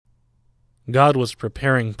God was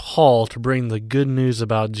preparing Paul to bring the good news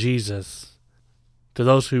about Jesus to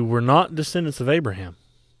those who were not descendants of Abraham.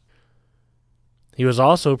 He was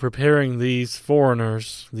also preparing these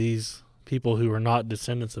foreigners, these people who were not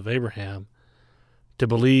descendants of Abraham, to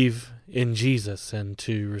believe in Jesus and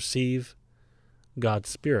to receive God's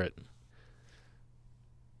Spirit.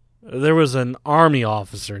 There was an army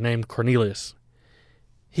officer named Cornelius.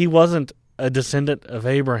 He wasn't a descendant of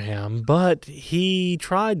Abraham, but he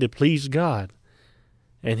tried to please God,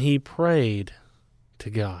 and he prayed to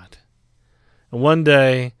God. And one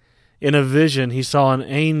day, in a vision, he saw an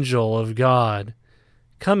angel of God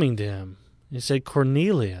coming to him. He said,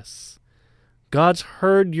 "Cornelius, God's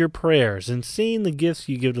heard your prayers and seen the gifts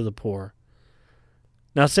you give to the poor.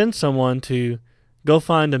 Now send someone to go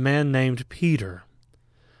find a man named Peter.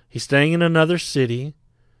 He's staying in another city,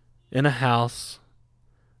 in a house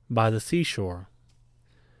by the seashore.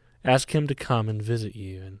 Ask him to come and visit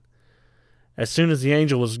you." And as soon as the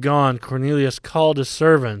angel was gone, Cornelius called his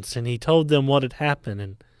servants, and he told them what had happened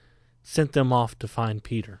and sent them off to find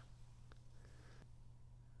Peter.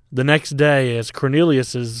 The next day, as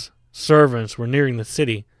Cornelius's servants were nearing the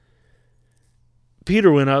city,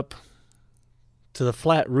 Peter went up to the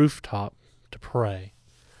flat rooftop to pray.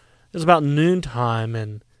 It was about noontime,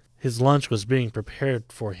 and his lunch was being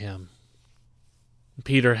prepared for him.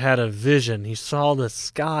 Peter had a vision. He saw the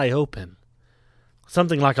sky open.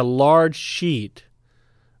 Something like a large sheet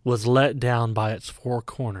was let down by its four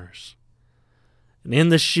corners. And in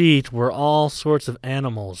the sheet were all sorts of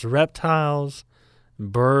animals, reptiles,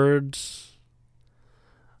 birds,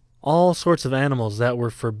 all sorts of animals that were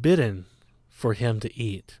forbidden for him to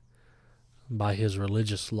eat by his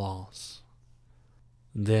religious laws.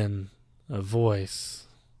 Then a voice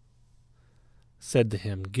said to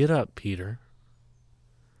him, "Get up, Peter.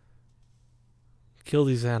 Kill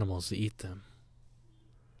these animals to eat them."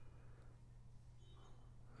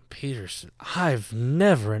 Peter said, "I've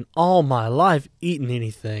never in all my life eaten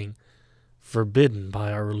anything forbidden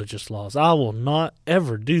by our religious laws. I will not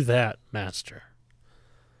ever do that, Master."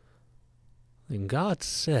 Then God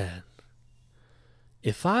said,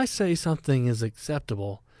 "If I say something is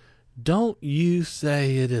acceptable, don't you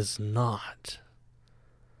say it is not."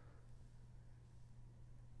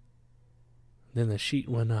 Then the sheet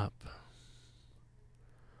went up.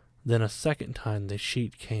 Then a second time the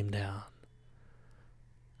sheet came down.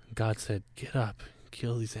 God said, "Get up,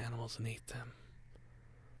 kill these animals and eat them."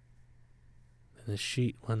 Then the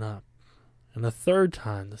sheet went up. And the third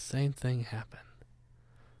time the same thing happened.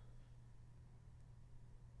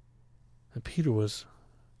 And Peter was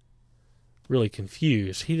really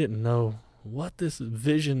confused. He didn't know what this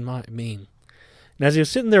vision might mean. And as he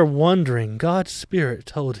was sitting there wondering, God's Spirit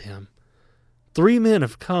told him, "3 men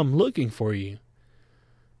have come looking for you.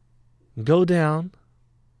 Go down,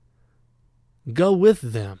 go with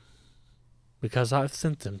them, because I've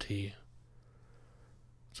sent them to you."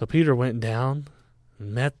 So Peter went down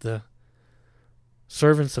and met the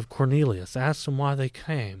servants of Cornelius, asked them why they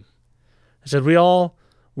came. He said, "We all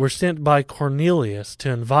were sent by Cornelius to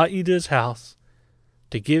invite you to his house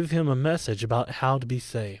to give him a message about how to be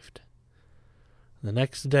saved." The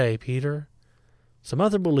next day, Peter, some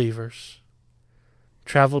other believers,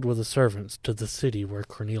 traveled with the servants to the city where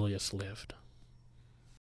Cornelius lived.